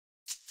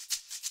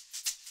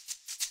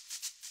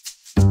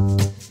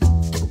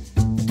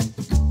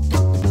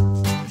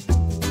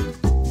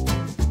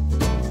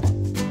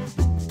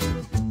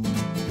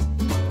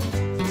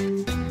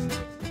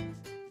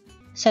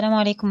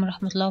Assalamu alaikum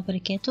warahmatullahi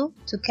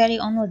wabarakatuh. To carry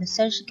on with the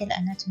surgical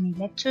anatomy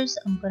lectures,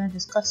 I'm going to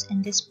discuss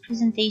in this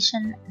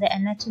presentation the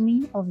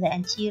anatomy of the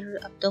anterior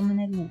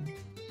abdominal wall.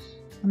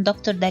 I'm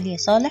Dr. Dalia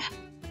Saleh,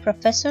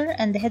 professor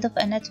and the head of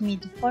anatomy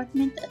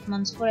department at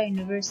Mansoura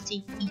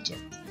University,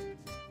 Egypt.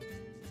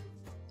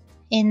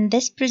 In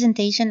this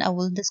presentation, I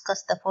will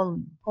discuss the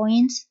following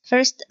points.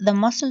 First, the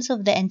muscles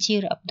of the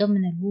anterior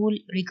abdominal wall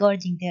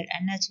regarding their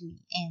anatomy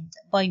and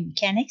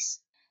biomechanics.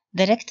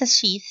 The rectus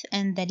sheath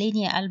and the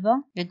linea alba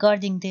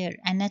regarding their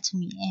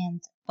anatomy and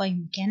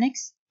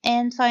biomechanics.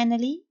 And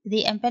finally,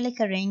 the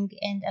umbilical ring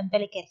and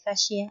umbilical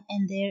fascia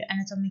and their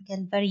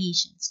anatomical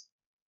variations.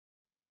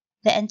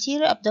 The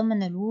anterior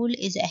abdominal wall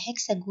is a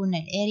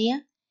hexagonal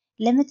area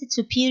limited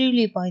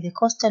superiorly by the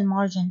costal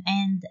margin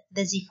and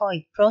the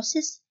xiphoid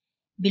process,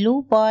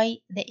 below by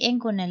the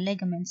inguinal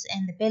ligaments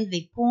and the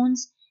pelvic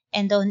bones,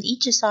 and on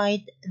each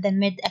side the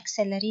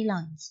mid-axillary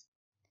lines.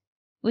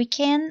 We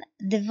can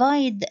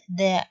divide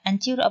the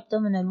anterior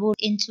abdominal wall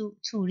into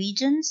two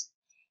regions,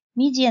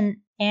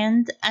 median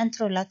and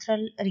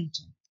anterolateral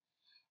region.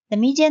 The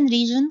median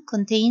region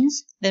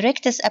contains the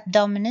rectus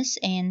abdominis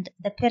and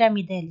the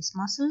pyramidalis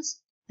muscles.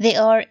 They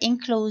are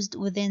enclosed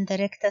within the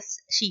rectus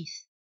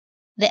sheath.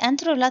 The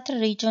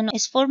anterolateral region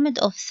is formed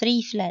of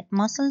three flat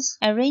muscles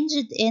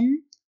arranged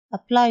in a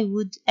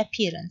plywood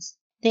appearance.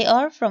 They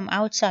are from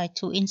outside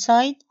to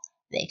inside,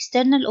 the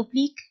external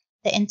oblique,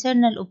 the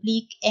internal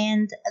oblique,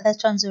 and the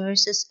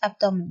transversus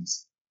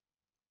abdominis.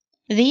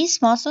 These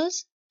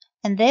muscles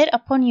and their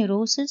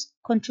aponeurosis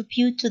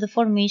contribute to the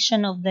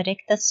formation of the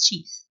rectus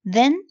sheath.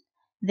 Then,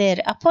 their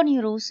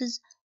aponeuroses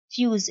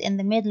fuse in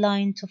the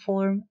midline to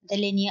form the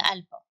linea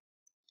alba.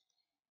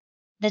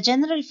 The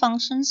general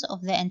functions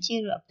of the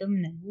anterior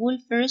abdominal wall.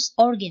 First,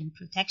 organ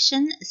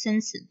protection.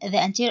 Since the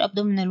anterior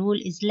abdominal wall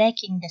is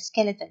lacking the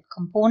skeletal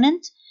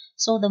component,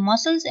 so the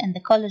muscles and the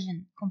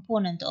collagen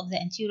component of the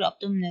anterior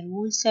abdominal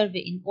wall serve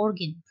in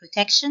organ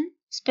protection,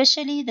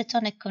 especially the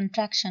tonic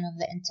contraction of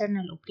the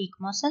internal oblique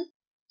muscle.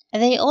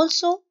 They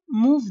also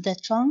move the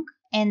trunk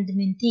and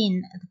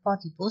maintain the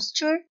body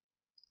posture.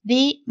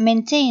 They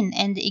maintain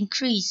and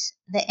increase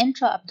the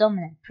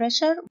intra-abdominal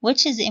pressure,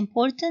 which is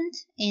important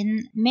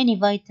in many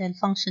vital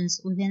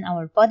functions within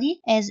our body,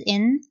 as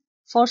in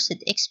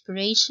forced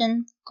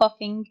expiration,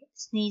 coughing,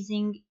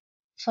 sneezing,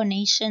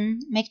 phonation,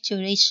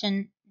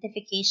 micturition,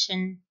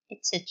 defecation,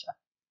 etc.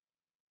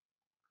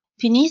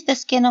 Beneath the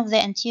skin of the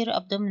anterior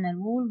abdominal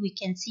wall, we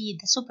can see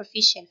the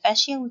superficial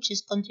fascia, which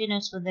is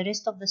continuous with the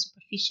rest of the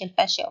superficial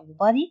fascia of the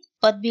body.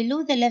 But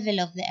below the level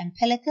of the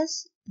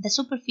umbilicus, the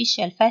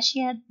superficial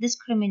fascia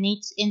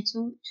discriminates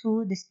into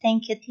two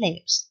distinct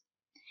layers: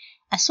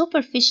 a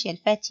superficial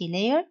fatty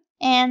layer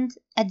and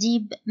a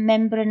deep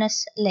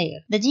membranous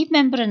layer. The deep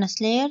membranous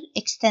layer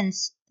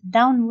extends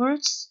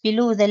downwards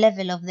below the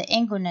level of the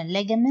inguinal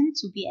ligament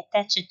to be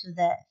attached to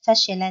the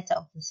fascia lata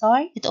of the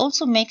thigh. It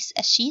also makes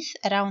a sheath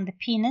around the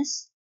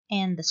penis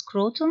and the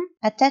scrotum,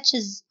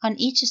 attaches on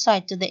each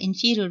side to the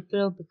inferior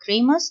pubic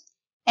ramus,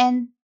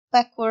 and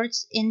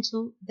backwards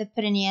into the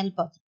perineal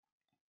body.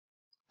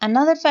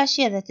 Another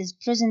fascia that is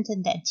present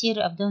in the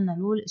anterior abdominal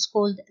wall is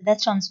called the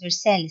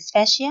transversalis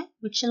fascia,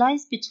 which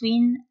lies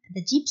between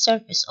the deep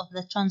surface of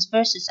the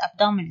transversus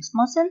abdominis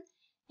muscle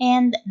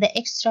and the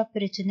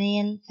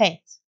extraperitoneal fat.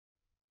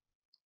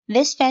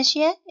 This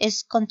fascia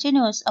is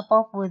continuous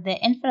above with the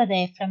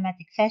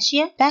infradiaphragmatic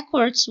fascia,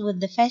 backwards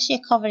with the fascia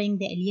covering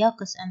the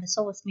iliacus and the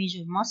psoas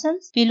major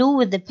muscles, below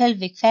with the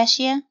pelvic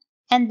fascia,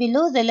 and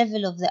below the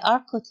level of the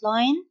arcuate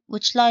line,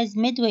 which lies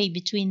midway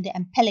between the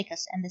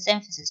umbilicus and the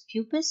symphysis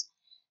pubis.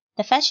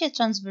 The fascia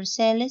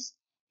transversalis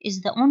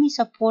is the only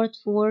support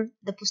for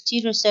the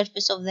posterior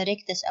surface of the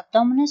rectus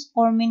abdominis,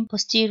 forming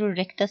posterior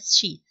rectus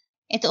sheath.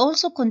 It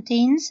also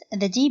contains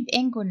the deep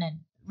inguinal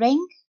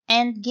ring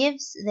and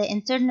gives the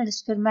internal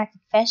spermatic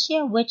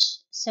fascia, which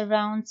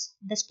surrounds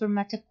the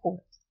spermatic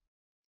cord.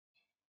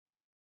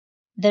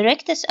 The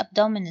rectus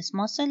abdominis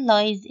muscle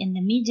lies in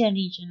the median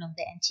region of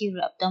the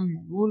anterior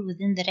abdominal wall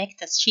within the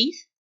rectus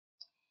sheath.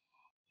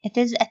 It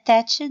is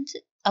attached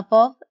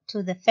above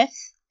to the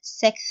 5th,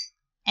 6th,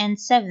 and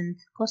 7th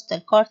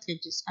costal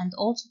cartilages and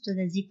also to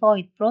the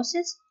xiphoid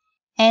process,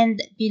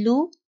 and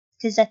below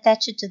it is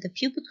attached to the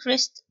pubic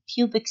crest,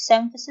 pubic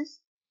symphysis,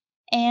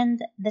 and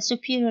the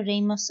superior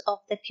ramus of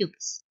the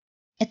pubis.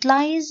 It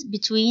lies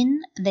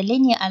between the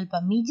linea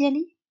alba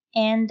medially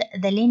and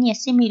the linea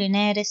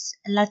semilunaris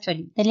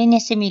laterally. The linea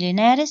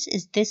semilunaris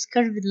is this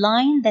curved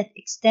line that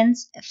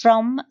extends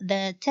from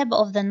the tip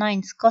of the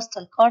 9th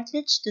costal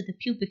cartilage to the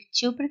pubic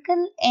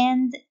tubercle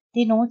and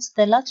denotes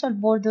the lateral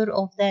border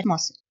of the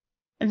muscle.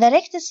 The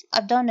rectus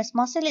abdominis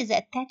muscle is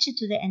attached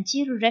to the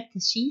anterior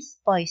rectus sheath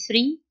by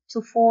 3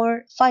 to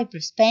 4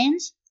 fibrous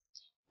bands,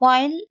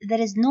 while there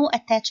is no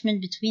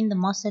attachment between the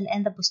muscle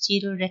and the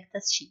posterior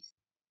rectus sheath.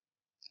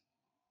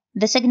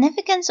 The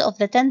significance of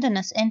the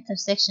tendinous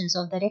intersections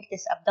of the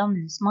rectus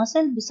abdominis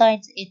muscle,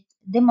 besides it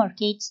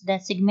demarcates the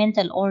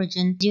segmental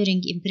origin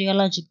during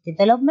embryologic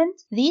development,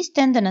 these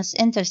tendinous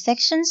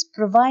intersections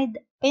provide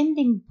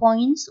bending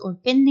points or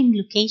bending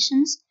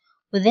locations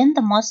within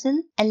the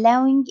muscle,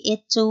 allowing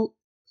it to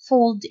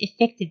fold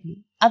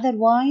effectively.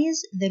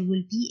 Otherwise, there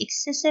will be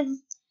excessive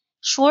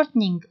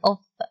shortening of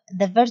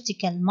the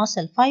vertical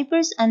muscle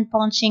fibers and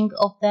bunching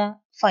of the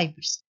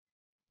fibers.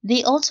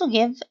 They also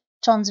give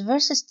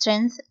transverse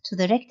strength to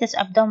the rectus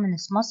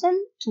abdominis muscle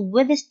to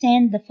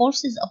withstand the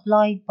forces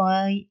applied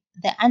by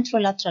the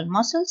anterolateral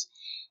muscles,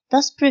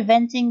 thus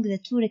preventing the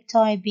two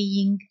recti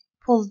being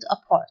pulled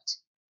apart.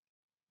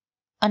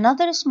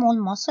 Another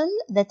small muscle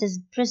that is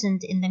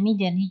present in the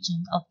medial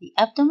region of the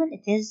abdomen,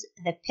 it is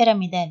the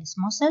pyramidalis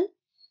muscle.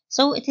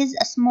 So it is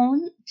a small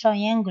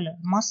triangular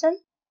muscle.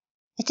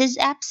 It is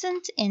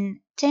absent in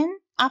 10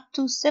 up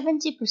to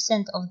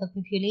 70% of the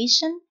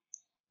population,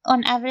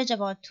 on average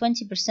about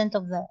 20%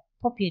 of the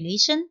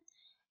population,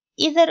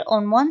 either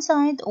on one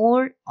side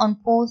or on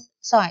both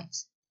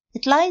sides.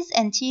 It lies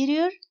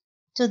anterior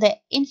to the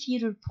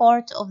inferior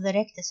part of the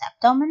rectus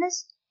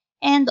abdominis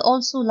and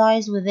also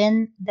lies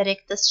within the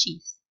rectus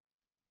sheath.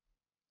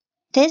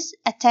 It is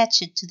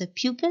attached to the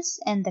pubis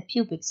and the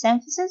pubic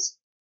symphysis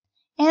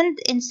and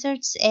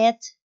inserts at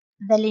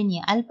the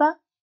linea alba,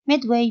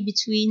 midway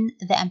between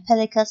the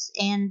umbilicus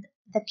and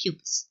the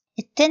pubis.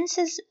 It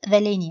tenses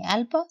the linea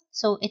alba,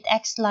 so it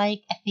acts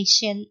like a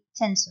facial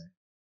tensor,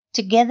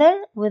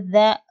 together with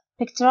the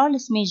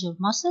pectoralis major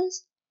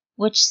muscles,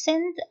 which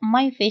send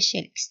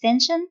myofascial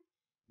extension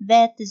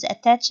that is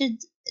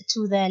attached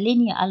to the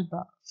linea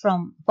alba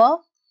from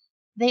above.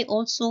 They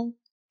also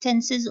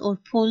tenses or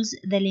pulls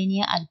the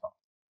linea alba.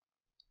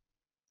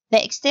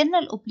 The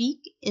external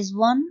oblique is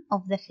one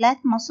of the flat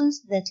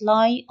muscles that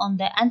lie on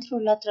the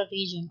anterolateral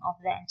region of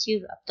the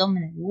anterior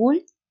abdominal wall.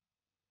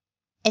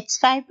 Its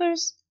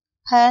fibers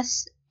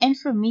pass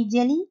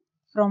inframedially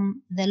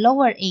from the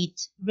lower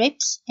 8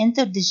 ribs,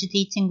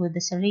 interdigitating with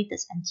the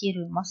serratus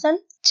anterior muscle,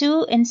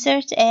 to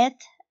insert at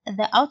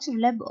the outer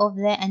lip of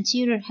the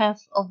anterior half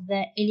of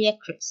the iliac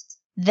crest.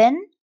 Then,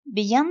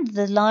 beyond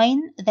the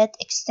line that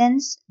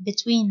extends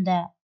between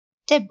the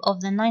tip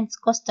of the ninth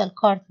costal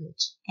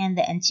cartilage and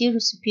the anterior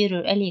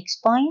superior iliac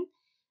spine,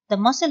 the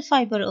muscle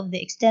fiber of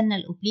the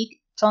external oblique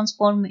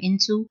transform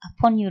into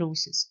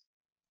aponeurosis.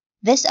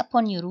 This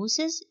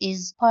aponeurosis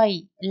is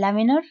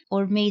bilaminar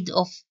or made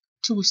of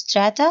two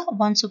strata,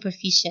 one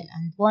superficial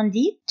and one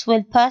deep. It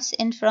will pass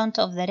in front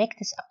of the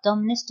rectus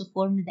abdominis to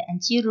form the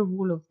anterior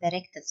wall of the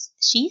rectus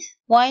sheath,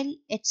 while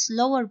its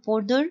lower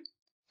border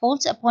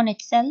folds upon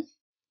itself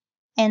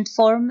and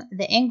form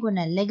the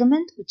inguinal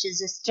ligament, which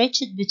is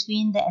stretched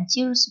between the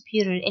anterior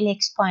superior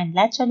iliac spine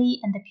laterally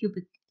and the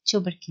pubic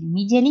tubercle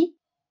medially.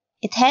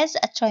 It has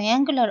a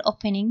triangular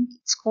opening.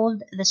 It's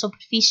called the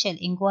superficial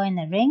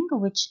inguinal ring,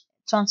 which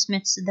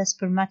transmits the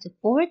spermatic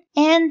cord,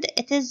 and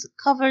it is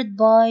covered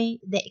by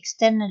the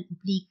external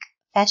oblique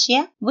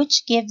fascia,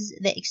 which gives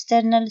the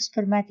external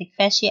spermatic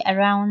fascia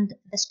around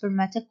the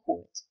spermatic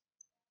cord.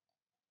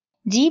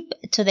 Deep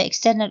to the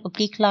external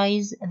oblique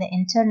lies the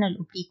internal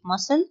oblique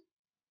muscle.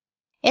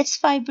 Its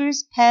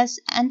fibers pass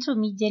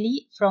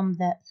anteromedially from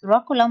the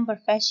thoracolumbar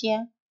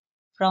fascia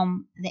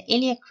from the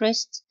iliac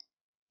crest.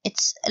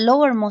 Its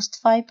lowermost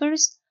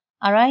fibers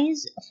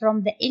arise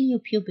from the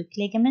iliopubic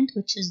ligament,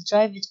 which is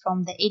derived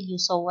from the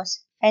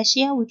iliopsoas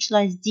fascia, which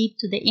lies deep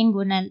to the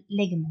inguinal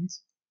ligament.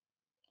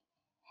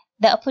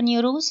 The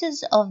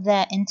aponeurosis of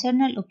the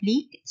internal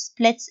oblique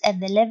splits at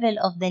the level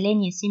of the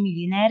linea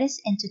semilunaris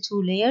into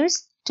two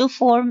layers to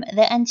form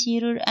the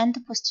anterior and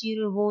the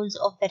posterior walls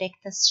of the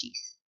rectus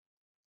sheath.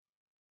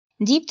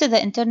 Deep to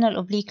the internal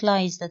oblique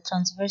lies the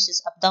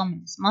transversus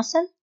abdominis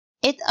muscle.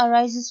 It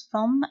arises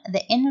from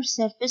the inner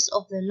surface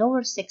of the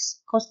lower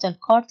 6 costal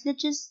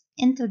cartilages,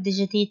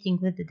 interdigitating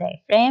with the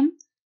diaphragm.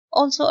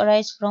 Also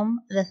arise from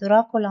the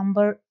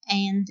thoracolumbar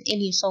and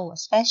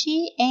iliopsoas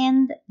fasciae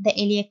and the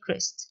iliac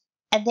crest.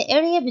 At the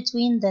area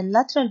between the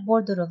lateral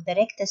border of the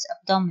rectus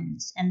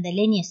abdominis and the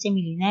linea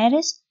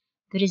semilunaris,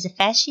 there is a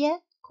fascia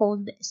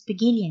called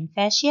Spigelian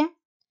fascia,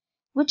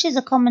 which is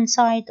a common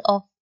site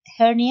of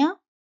hernia,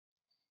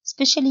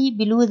 especially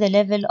below the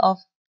level of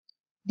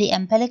the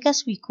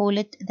umbilicus. We call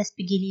it the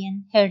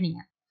Spigelian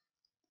hernia.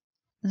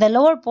 The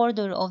lower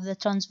border of the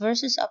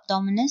transversus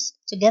abdominis,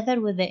 together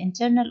with the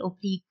internal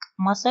oblique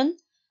muscle,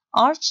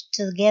 arch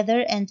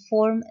together and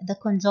form the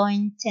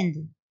conjoined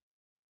tendon.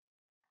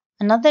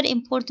 Another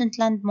important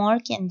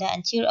landmark in the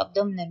anterior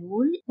abdominal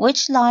wall,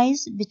 which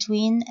lies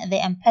between the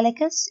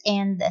umbilicus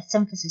and the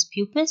symphysis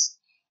pubis,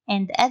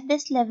 and at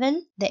this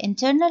level, the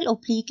internal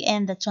oblique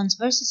and the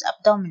transversus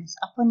abdominis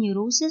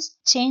aponeurosis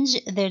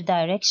change their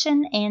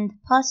direction and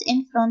pass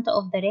in front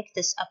of the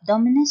rectus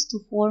abdominis to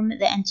form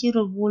the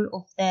anterior wall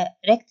of the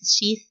rectus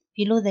sheath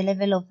below the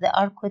level of the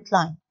arcuate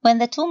line. When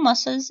the two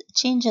muscles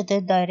change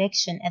their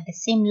direction at the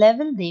same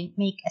level, they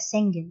make a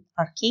single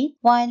arcade,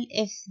 while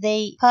if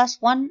they pass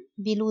one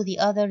below the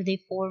other,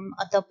 they form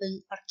a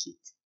double arcade.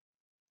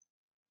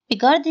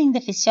 Regarding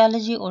the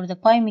physiology or the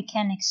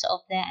biomechanics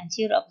of the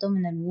anterior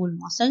abdominal wall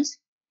muscles,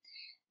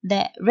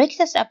 the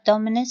rectus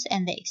abdominis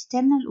and the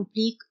external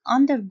oblique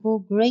undergo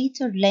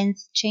greater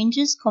length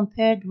changes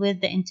compared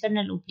with the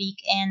internal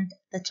oblique and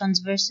the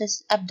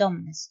transversus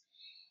abdominis.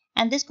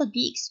 And this could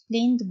be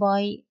explained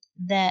by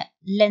the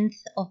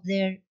length of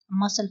their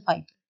muscle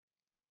fiber.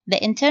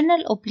 The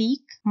internal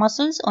oblique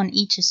muscles on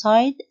each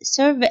side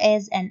serve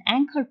as an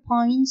anchor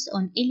points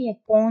on iliac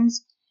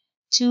bones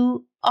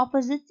to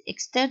opposite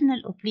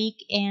external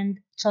oblique and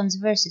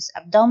transversus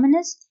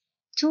abdominis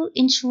to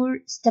ensure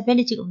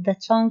stability of the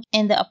trunk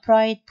in the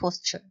upright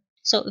posture.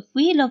 So if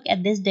we look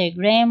at this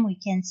diagram, we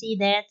can see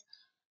that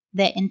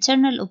the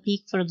internal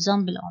oblique, for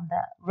example, on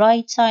the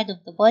right side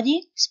of the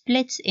body,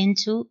 splits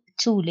into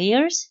two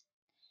layers,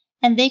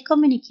 and they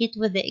communicate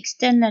with the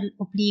external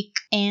oblique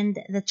and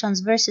the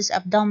transversus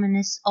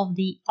abdominis of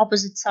the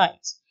opposite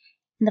sides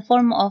in the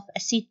form of a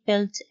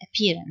seatbelt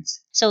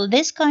appearance. So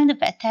this kind of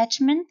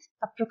attachment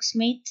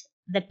approximates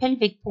the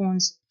pelvic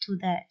bones to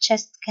the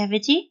chest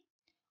cavity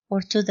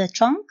or to the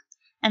trunk,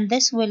 and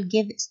this will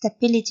give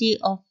stability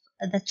of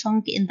the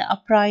trunk in the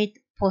upright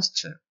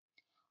posture.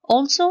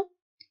 Also,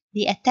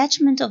 the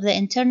attachment of the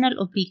internal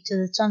oblique to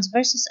the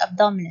transversus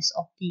abdominis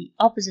of the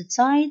opposite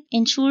side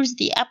ensures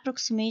the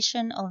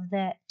approximation of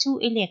the two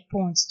iliac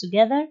bones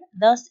together,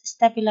 thus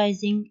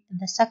stabilizing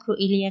the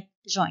sacroiliac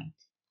joint.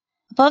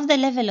 Above the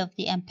level of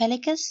the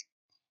umbilicus,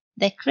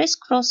 the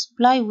crisscross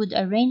plywood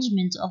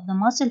arrangement of the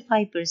muscle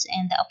fibers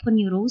and the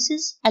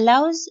aponeurosis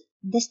allows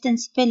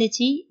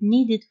distensibility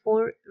needed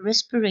for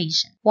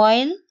respiration,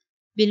 while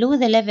below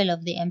the level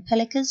of the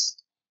umbilicus,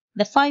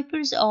 the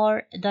fibers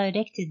are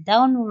directed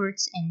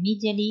downwards and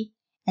medially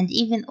and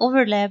even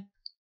overlap,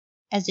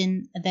 as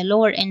in the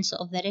lower ends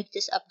of the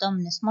rectus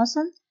abdominis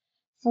muscle,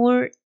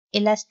 for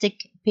elastic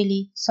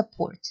belly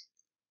support.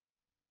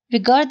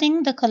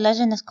 Regarding the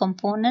collagenous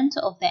component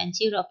of the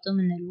anterior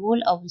abdominal wall,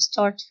 I will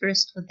start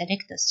first with the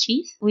rectus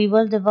sheath. We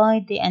will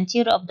divide the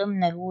anterior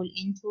abdominal wall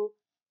into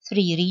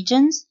three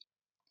regions.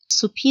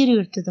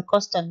 Superior to the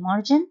costal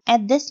margin.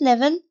 At this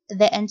level,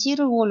 the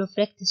anterior wall of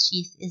rectus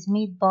sheath is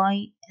made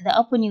by the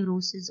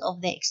aponeurosis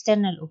of the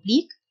external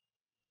oblique,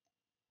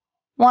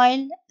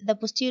 while the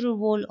posterior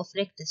wall of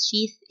rectus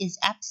sheath is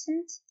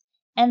absent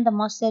and the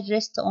muscle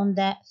rests on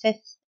the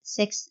 5th,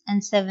 6th,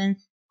 and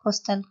 7th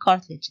costal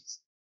cartilages.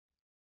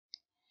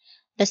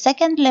 The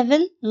second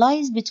level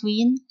lies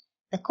between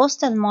the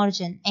costal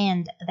margin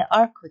and the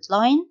arcuate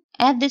line.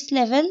 At this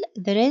level,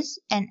 there is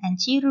an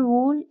anterior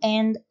wall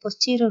and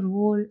posterior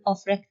wall of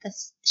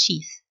rectus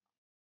sheath.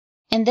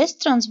 In this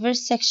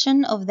transverse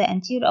section of the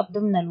anterior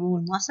abdominal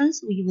wall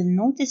muscles, we will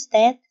notice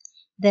that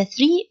the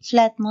three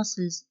flat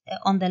muscles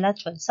on the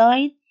lateral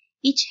side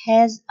each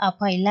has a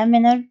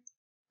bilaminar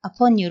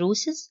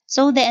aponeurosis.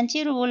 So the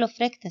anterior wall of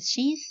rectus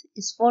sheath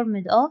is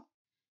formed of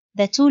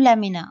the two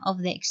lamina of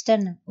the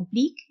external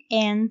oblique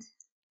and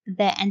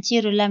the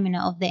anterior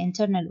lamina of the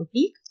internal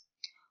oblique,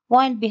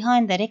 while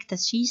behind the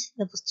rectus sheath,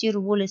 the posterior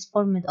wall is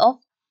formed of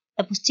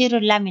the posterior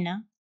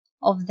lamina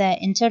of the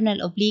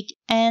internal oblique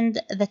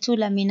and the two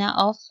lamina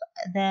of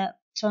the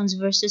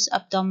transversus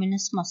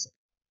abdominis muscle.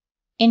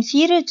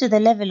 Inferior to the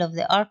level of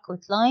the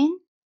arcuate line,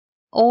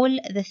 all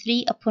the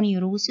three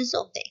aponeuroses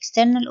of the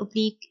external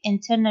oblique,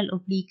 internal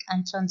oblique,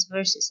 and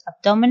transversus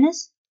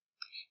abdominis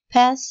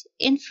pass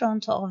in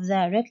front of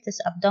the rectus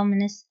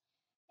abdominis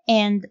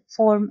and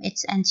form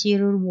its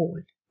anterior wall,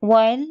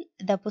 while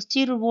the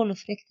posterior wall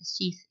of rectus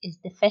sheath is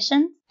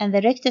deficient and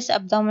the rectus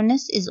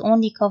abdominis is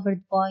only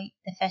covered by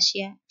the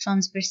fascia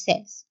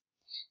transversalis.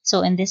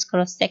 So in this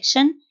cross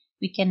section,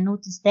 we can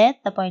notice that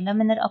the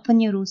bilaminar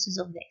aponeurosis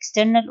of the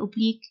external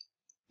oblique,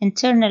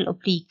 internal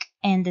oblique,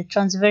 and the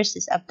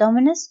transversus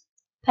abdominis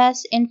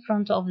pass in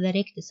front of the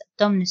rectus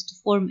abdominis to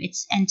form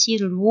its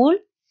anterior wall,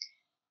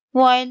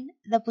 while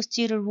the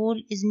posterior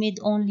wall is made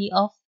only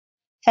of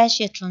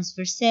fascia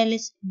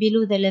transversalis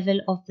below the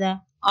level of the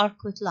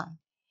arcuate line.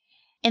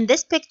 In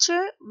this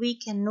picture, we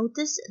can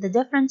notice the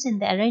difference in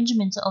the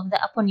arrangement of the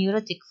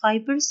aponeurotic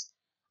fibers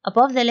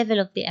above the level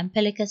of the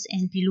umbilicus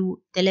and below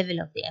the level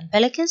of the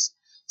umbilicus.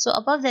 So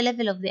above the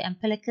level of the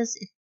umbilicus,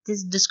 it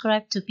is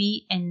described to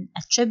be in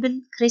a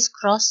triple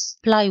crisscross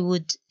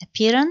plywood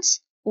appearance,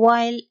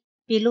 while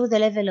below the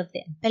level of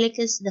the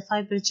umbilicus, the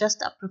fibers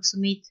just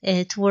approximate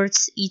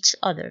towards each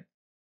other.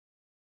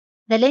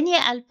 The linea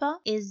alba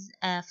is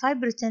a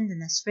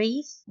fibrotendinous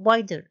wreath,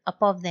 wider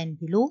above than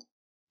below.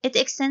 It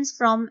extends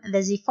from the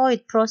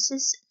xiphoid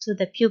process to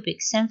the pubic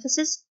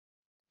symphysis.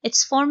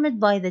 It's formed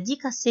by the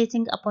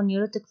decussating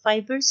aponeurotic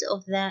fibers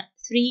of the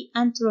three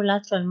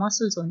anterolateral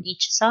muscles on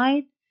each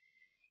side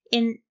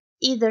in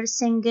either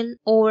single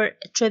or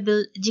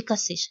triple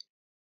decussation.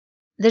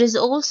 There is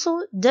also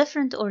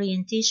different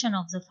orientation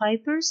of the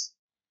fibers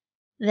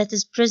that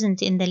is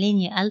present in the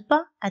linea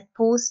alba at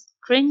both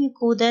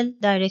craniocaudal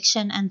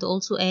direction and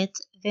also at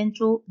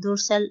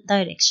ventrodorsal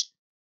direction.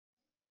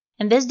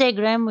 In this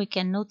diagram, we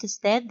can notice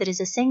that there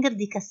is a single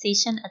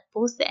decussation at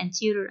both the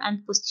anterior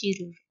and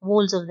posterior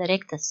walls of the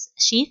rectus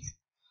sheath,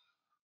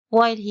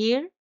 while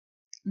here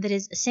there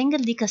is a single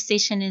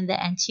decussation in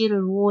the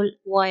anterior wall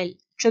while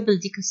triple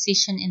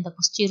decussation in the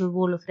posterior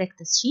wall of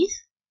rectus sheath.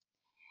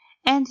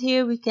 And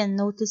here we can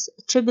notice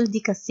triple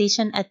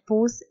decussation at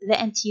both the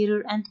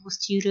anterior and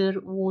posterior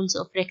walls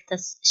of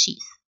rectus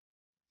sheath.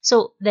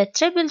 So the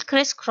triple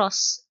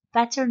crisscross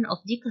pattern of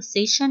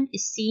decussation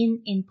is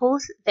seen in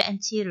both the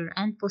anterior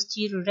and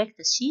posterior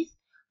rectus sheath,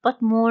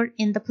 but more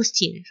in the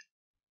posterior.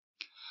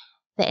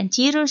 The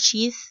anterior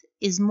sheath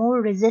is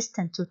more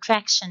resistant to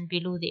traction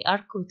below the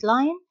arcuate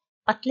line,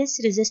 but less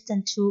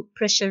resistant to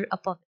pressure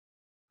above it,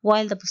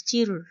 while the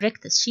posterior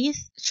rectus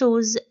sheath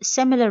shows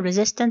similar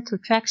resistance to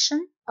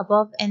traction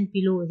above and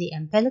below the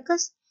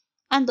umbilicus,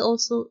 and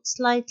also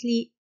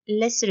slightly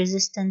less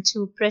resistant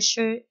to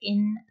pressure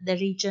in the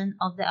region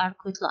of the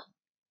arcuate line.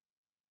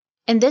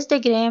 In this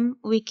diagram,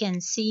 we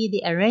can see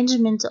the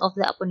arrangement of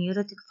the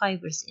aponeurotic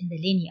fibers in the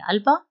linea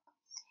alba.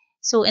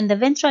 So in the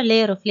ventral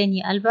layer of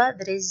linea alba,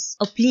 there is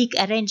oblique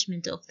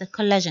arrangement of the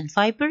collagen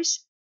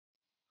fibers,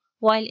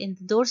 while in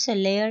the dorsal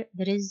layer,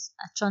 there is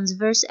a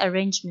transverse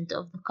arrangement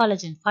of the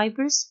collagen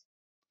fibers,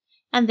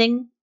 and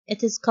then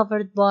it is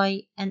covered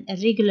by an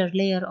irregular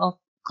layer of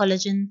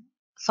collagen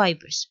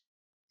fibers.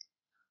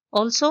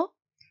 Also,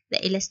 the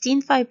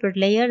elastin fiber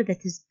layer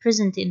that is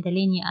present in the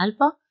linea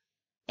alba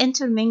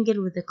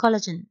intermingle with the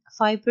collagen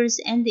fibers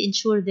and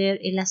ensure their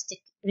elastic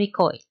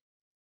recoil.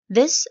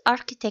 This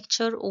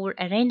architecture or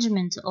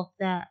arrangement of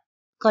the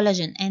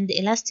collagen and the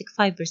elastic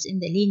fibers in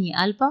the linea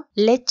alba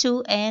led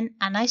to an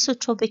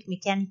anisotropic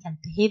mechanical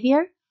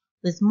behavior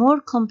with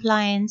more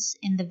compliance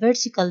in the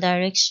vertical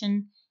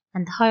direction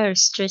and higher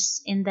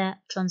stress in the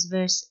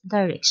transverse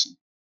direction.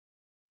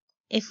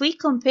 If we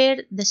compare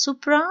the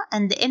supra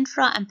and the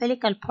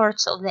infra-umbilical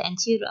parts of the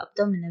anterior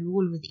abdominal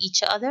wall with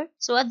each other,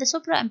 so at the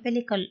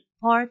supra-umbilical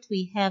part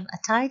we have a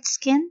tight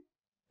skin,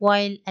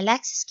 while a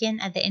lax skin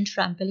at the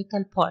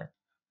infra-umbilical part.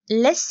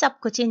 Less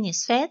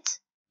subcutaneous fat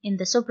in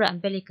the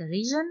supra-umbilical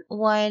region,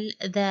 while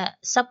the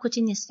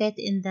subcutaneous fat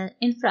in the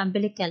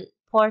infra-umbilical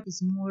part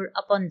is more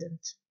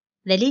abundant.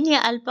 The linea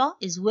alba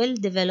is well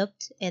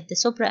developed at the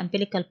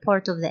supra-umbilical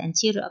part of the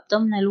anterior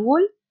abdominal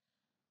wall,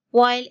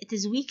 while it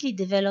is weakly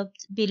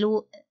developed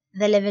below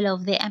the level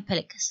of the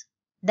umbilicus.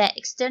 The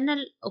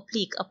external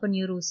oblique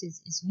aponeurosis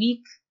is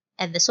weak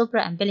at the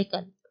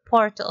supra-umbilical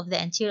part of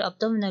the anterior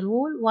abdominal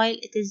wall, while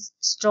it is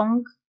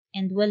strong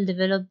and well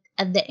developed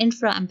at the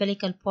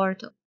infra-umbilical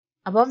part.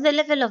 Above the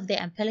level of the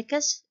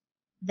umbilicus,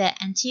 the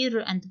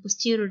anterior and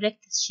posterior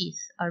rectus sheath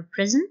are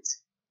present,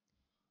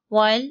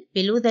 while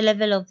below the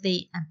level of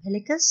the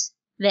umbilicus,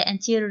 the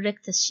anterior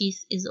rectus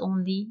sheath is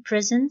only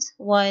present,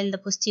 while the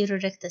posterior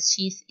rectus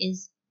sheath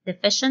is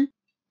deficient.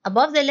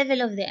 Above the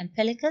level of the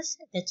umbilicus,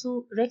 the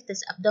two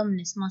rectus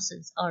abdominis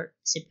muscles are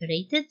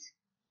separated,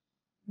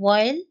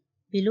 while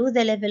below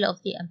the level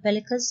of the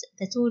umbilicus,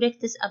 the two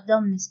rectus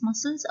abdominis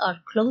muscles are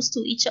close to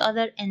each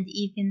other and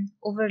even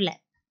overlap.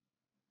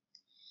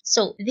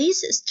 So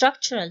these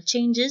structural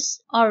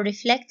changes are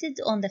reflected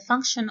on the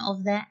function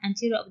of the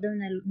anterior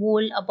abdominal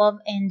wall above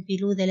and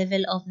below the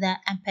level of the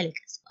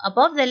umbilicus.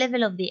 Above the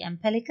level of the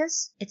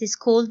umbilicus, it is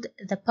called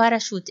the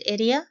parachute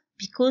area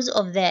because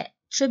of the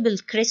triple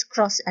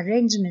crisscross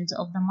arrangement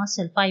of the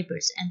muscle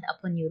fibers and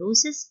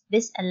aponeurosis.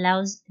 This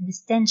allows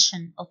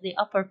distension of the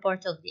upper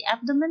part of the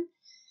abdomen,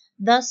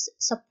 thus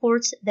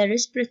supports the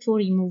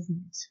respiratory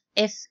movement.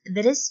 If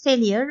there is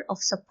failure of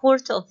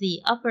support of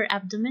the upper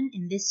abdomen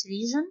in this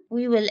region,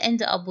 we will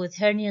end up with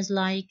hernias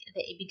like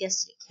the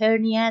epigastric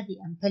hernia, the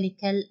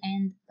umbilical,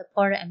 and the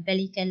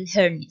paraumbilical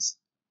hernias.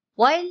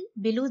 While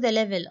below the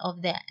level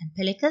of the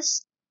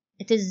umbilicus,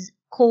 it is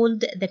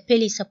called the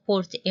pelvis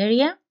support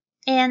area,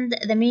 and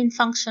the main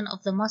function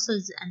of the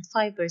muscles and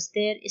fibers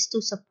there is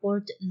to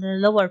support the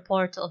lower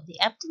part of the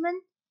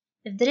abdomen.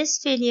 If there is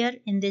failure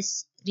in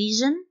this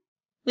region,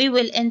 we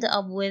will end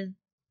up with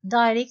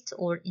direct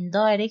or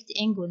indirect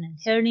inguinal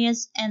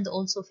hernias and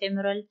also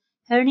femoral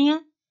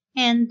hernia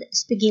and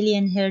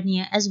Spigelian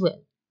hernia as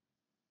well.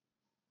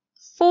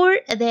 For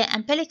the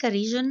umbilical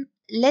region,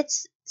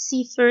 let's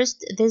see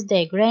first this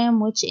diagram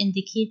which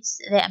indicates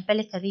the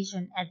umbilical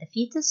region at the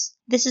fetus.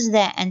 This is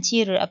the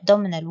anterior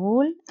abdominal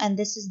wall and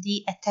this is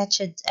the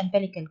attached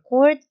umbilical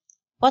cord.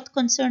 What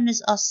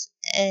concerns us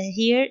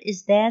here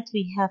is that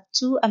we have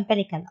two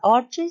umbilical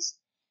arteries.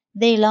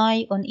 They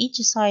lie on each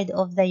side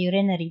of the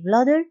urinary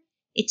bladder.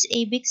 Its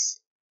apex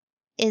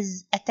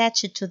is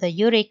attached to the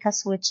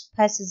urachus, which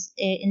passes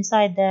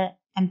inside the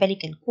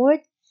umbilical cord.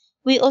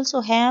 We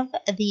also have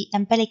the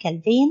umbilical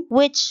vein,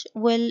 which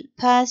will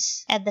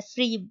pass at the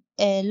free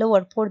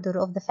lower border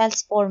of the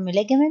falciform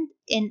ligament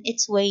in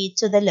its way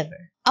to the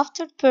liver.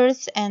 After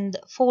birth and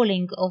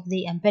falling of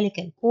the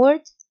umbilical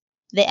cord,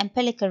 the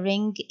umbilical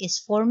ring is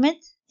formed.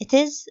 It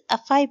is a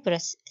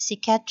fibrous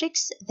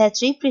cicatrix that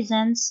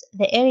represents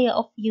the area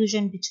of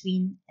fusion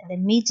between the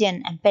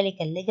median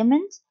umbilical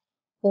ligament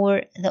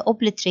or the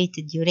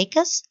obliterated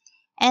urachus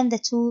and the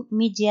two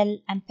medial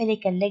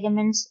umbilical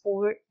ligaments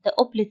or the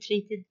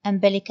obliterated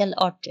umbilical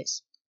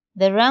arteries.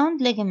 The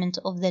round ligament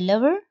of the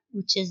liver,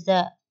 which is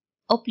the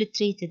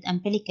obliterated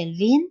umbilical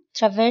vein,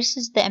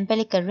 traverses the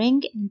umbilical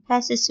ring and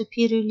passes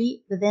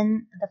superiorly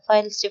within the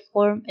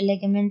falciform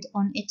ligament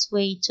on its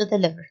way to the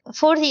liver.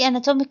 For the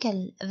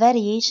anatomical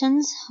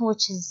variations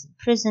which is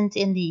present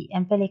in the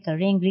umbilical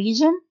ring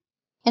region,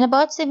 In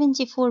about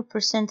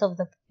 74% of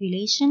the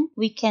population,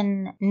 we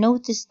can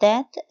notice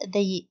that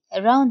the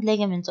round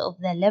ligament of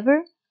the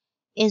liver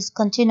is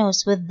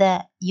continuous with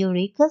the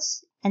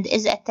urachus and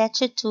is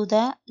attached to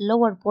the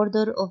lower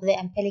border of the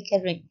umbilical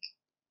ring.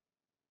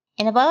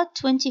 In about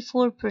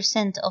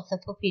 24% of the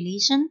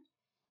population,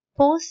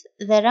 both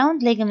the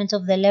round ligament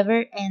of the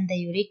liver and the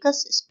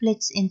urachus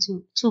splits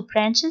into two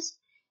branches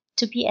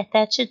to be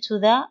attached to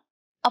the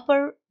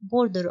upper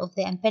border of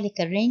the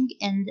umbilical ring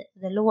and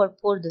the lower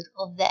border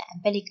of the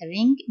umbilical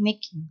ring,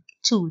 making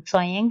two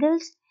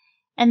triangles,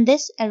 and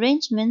this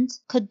arrangement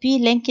could be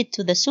linked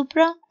to the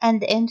supra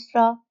and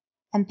infra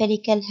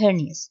umbilical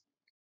hernias.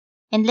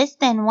 In less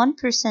than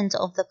 1%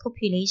 of the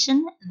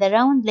population, the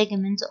round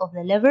ligament of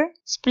the liver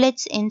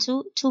splits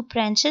into two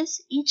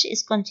branches. Each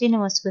is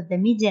continuous with the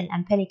medial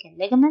umbilical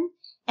ligament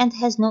and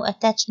has no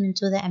attachment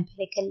to the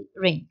umbilical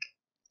ring.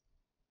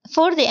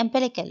 For the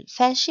umbilical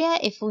fascia,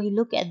 if we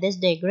look at this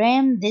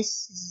diagram,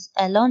 this is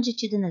a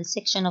longitudinal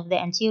section of the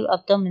anterior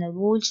abdominal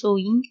wall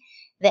showing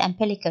the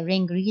umbilical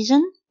ring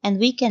region, and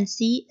we can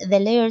see the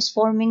layers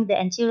forming the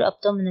anterior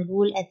abdominal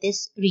wall at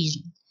this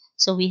region.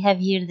 So we have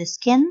here the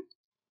skin,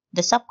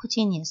 the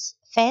subcutaneous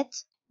fat,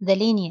 the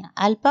linea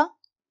alba,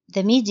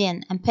 the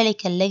median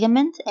umbilical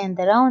ligament, and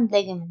the round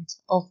ligament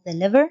of the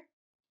liver,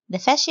 the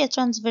fascia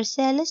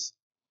transversalis,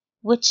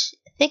 which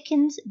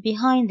thickens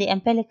behind the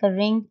umbilical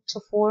ring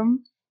to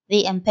form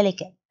the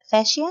umbilical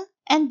fascia,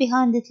 and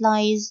behind it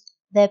lies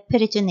the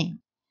peritoneum.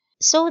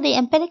 So the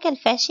umbilical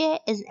fascia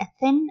is a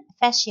thin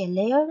fascial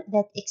layer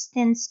that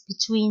extends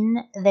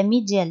between the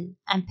medial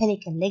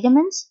umbilical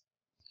ligaments.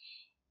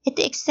 It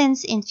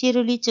extends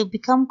inferiorly to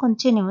become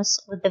continuous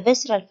with the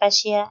visceral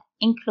fascia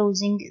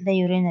enclosing the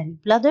urinary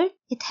bladder.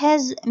 It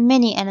has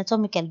many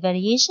anatomical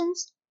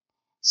variations,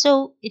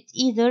 so it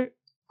either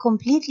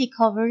completely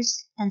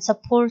covers and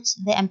supports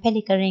the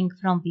umbilical ring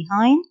from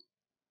behind,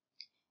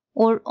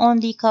 or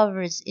only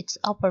covers its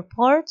upper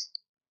part,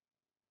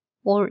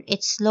 or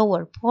its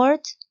lower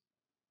part,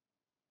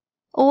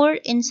 or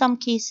in some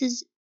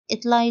cases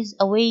it lies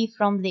away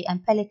from the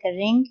umbilical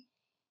ring,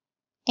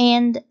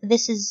 and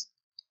this is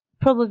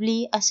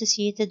probably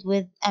associated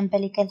with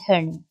umbilical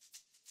hernia.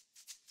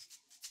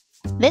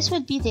 This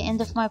would be the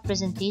end of my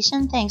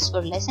presentation. Thanks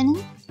for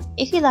listening.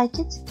 If you like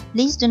it,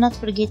 please do not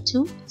forget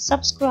to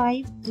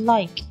subscribe,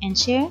 like, and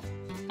share,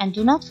 and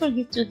do not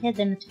forget to hit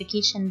the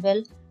notification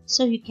bell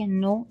so you can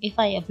know if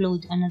I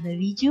upload another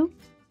video.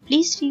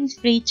 Please feel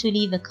free to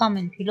leave a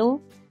comment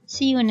below.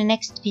 See you in the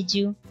next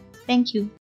video. Thank you.